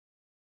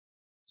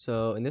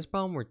So in this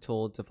problem, we're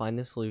told to find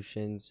the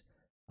solutions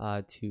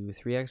to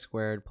 3x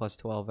squared plus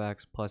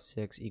 12x plus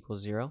 6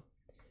 equals 0.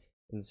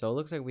 And so it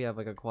looks like we have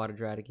like a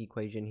quadratic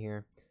equation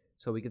here.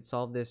 So we could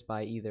solve this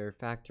by either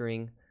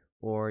factoring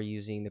or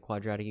using the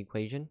quadratic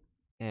equation.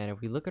 And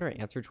if we look at our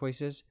answer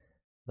choices,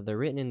 they're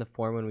written in the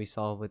form when we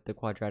solve with the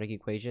quadratic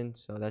equation.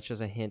 So that's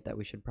just a hint that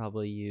we should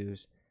probably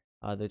use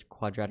the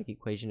quadratic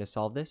equation to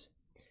solve this.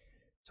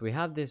 So we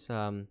have this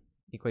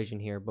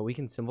equation here, but we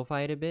can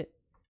simplify it a bit.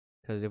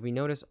 Because if we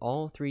notice,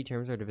 all three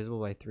terms are divisible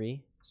by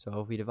 3.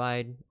 So if we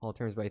divide all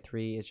terms by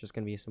 3, it's just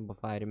going to be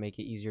simplified and make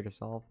it easier to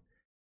solve.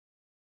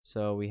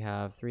 So we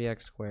have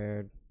 3x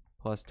squared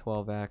plus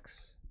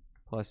 12x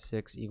plus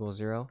 6 equals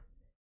 0.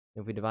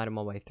 If we divide them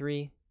all by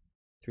 3,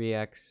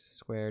 3x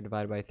squared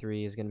divided by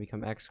 3 is going to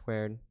become x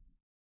squared.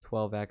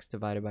 12x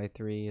divided by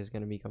 3 is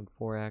going to become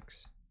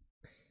 4x.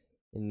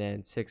 And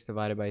then 6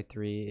 divided by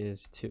 3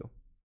 is 2.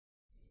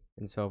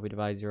 And so if we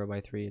divide 0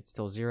 by 3, it's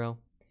still 0.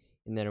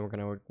 And then we're going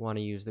to want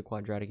to use the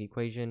quadratic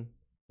equation,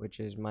 which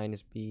is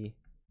minus b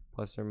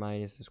plus or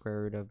minus the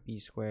square root of b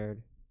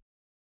squared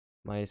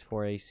minus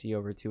 4ac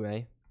over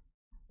 2a.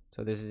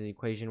 So this is the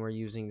equation we're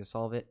using to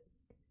solve it.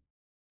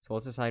 So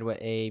let's decide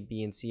what a,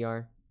 b, and c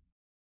are.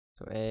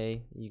 So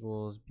a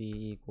equals,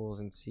 b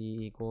equals, and c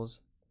equals.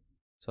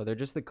 So they're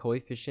just the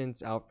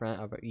coefficients out front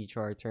of each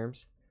of our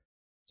terms.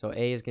 So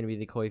a is going to be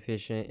the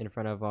coefficient in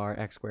front of our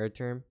x squared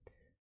term.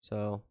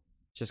 So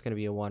it's just going to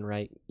be a 1,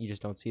 right? You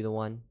just don't see the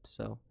 1.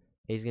 So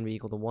a is going to be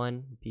equal to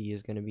 1. B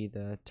is going to be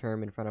the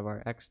term in front of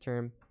our x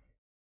term.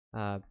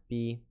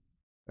 B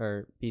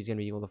is going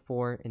to be equal to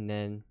 4. And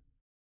then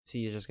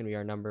c is just going to be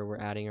our number we're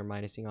adding or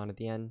minusing on at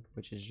the end,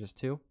 which is just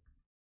 2.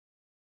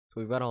 So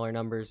we've got all our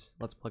numbers.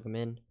 Let's plug them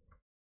in.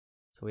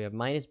 So we have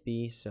minus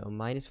b, so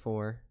minus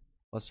 4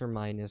 plus or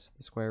minus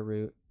the square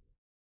root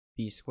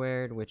b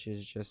squared, which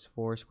is just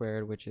 4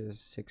 squared, which is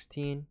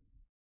 16,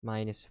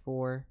 minus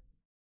 4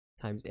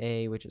 times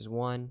a, which is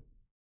 1,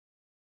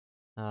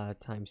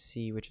 times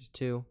c, which is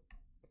 2.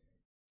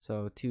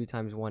 So 2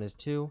 times 1 is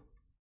 2,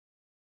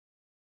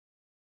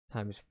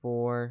 times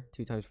 4.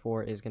 2 times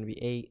 4 is going to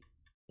be 8,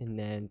 and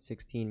then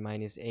 16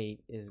 minus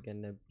 8 is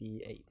going to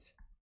be 8.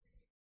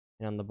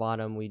 And on the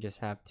bottom, we just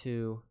have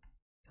 2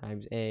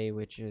 times a,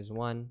 which is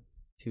 1.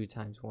 2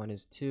 times 1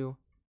 is 2.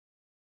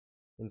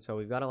 And so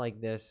we've got it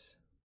like this,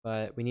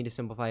 but we need to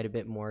simplify it a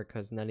bit more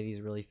because none of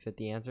these really fit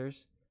the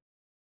answers.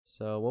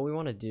 So what we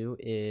want to do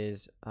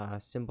is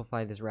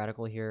simplify this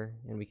radical here,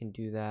 and we can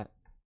do that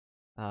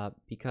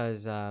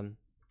because 8,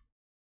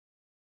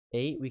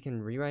 we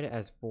can rewrite it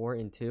as 4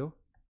 and 2,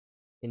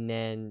 and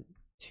then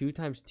 2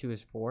 times 2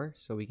 is 4,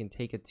 so we can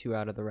take a 2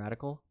 out of the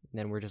radical, and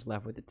then we're just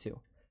left with the 2.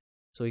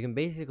 So we can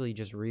basically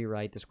just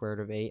rewrite the square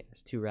root of 8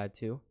 as 2 rad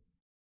 2.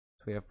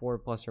 So we have 4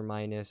 plus or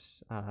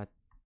minus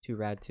 2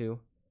 rad 2.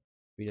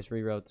 We just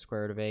rewrote the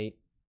square root of 8,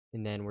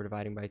 and then we're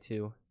dividing by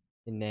 2,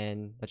 and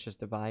then let's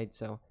just divide.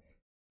 So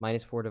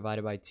minus 4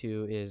 divided by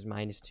 2 is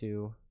minus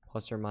 2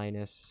 plus or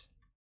minus,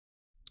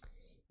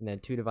 and then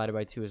 2 divided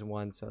by 2 is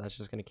 1, so that's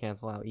just going to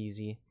cancel out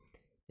easy,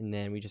 and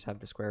then we just have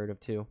the square root of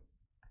 2.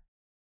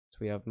 So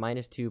we have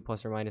minus 2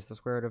 plus or minus the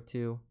square root of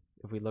 2.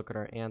 If we look at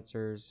our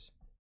answers,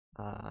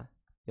 the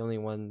only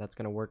one that's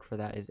going to work for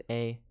that is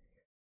a.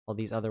 All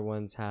these other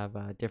ones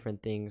have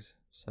different things,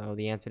 so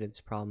the answer to this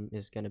problem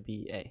is going to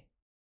be a.